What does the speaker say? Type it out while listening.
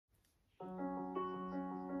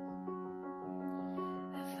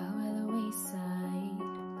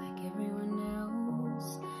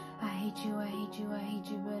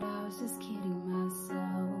was just kidding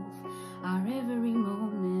myself. Our every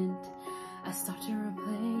moment I start to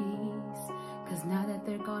replace, 'cause now that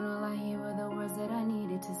they're gone, all I hear were the words that I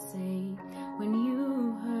needed to say. When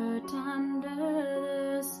you hurt under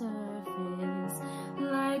the surface,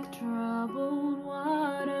 like troubled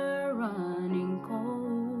water running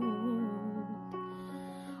cold.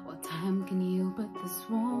 What time can heal, but this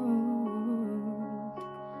won't.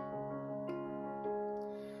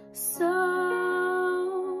 So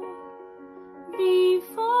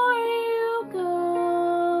before you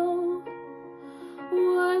go,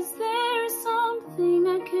 was there something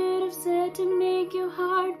I could have said to make your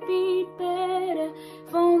heart beat better?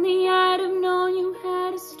 If only I'd have known you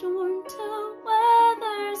had a storm to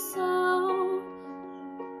weather. So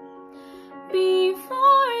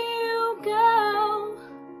before you go,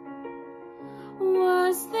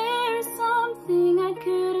 was there something I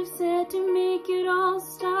could have said to make it all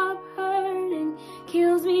stop hurting?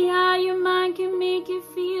 Kills me how your mind can make you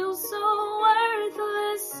feel so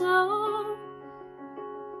worthless. So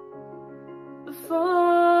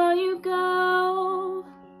before you go,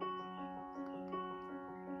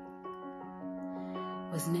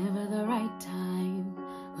 was never the right time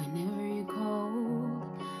whenever you called.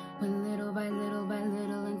 Went little by little by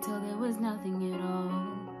little until there was nothing at all.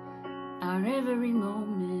 Our every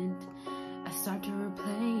moment I start to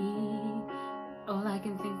replay. All I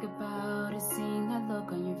can think about is seeing that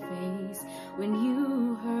look on your face when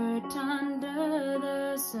you hurt under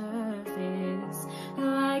the surface,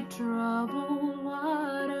 like troubled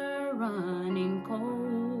water running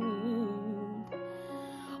cold.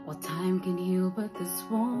 What time can heal, but this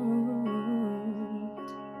won't.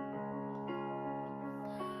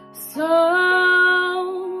 So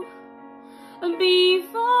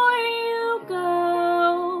before you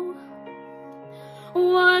go,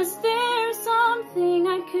 was there something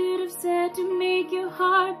I could have said to make your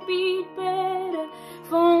heart beat better?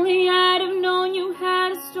 If only I'd have known you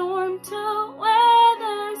had a storm to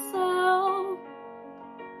weather. So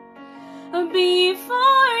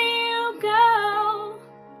before you go,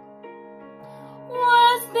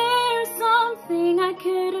 was there something I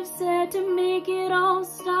could have said to make it all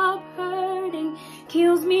stop hurting?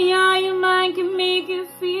 Kills me how your mind can make you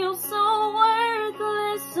feel so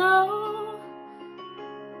worthless. So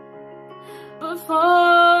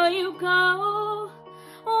before you go,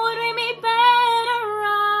 would we be better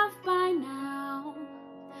off by now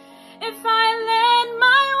if I let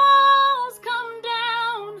my walls come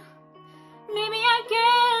down? Maybe I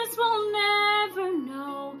guess we'll never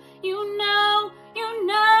know. You know, you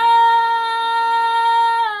know.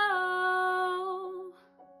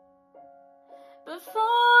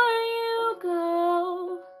 Before you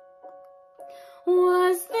go,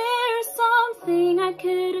 was there something I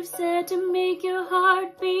could have said to make your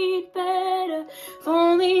heart beat better? If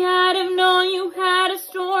only I'd have known you had a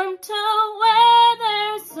storm to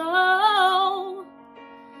weather. So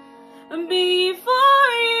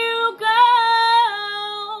before you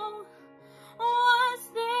go, was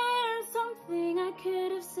there something I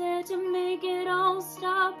could have said to make it all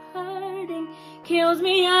stop hurting? Kills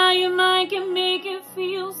me how your mind can make it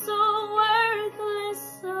feel so worthless.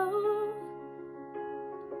 So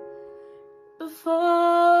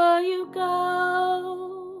before you go.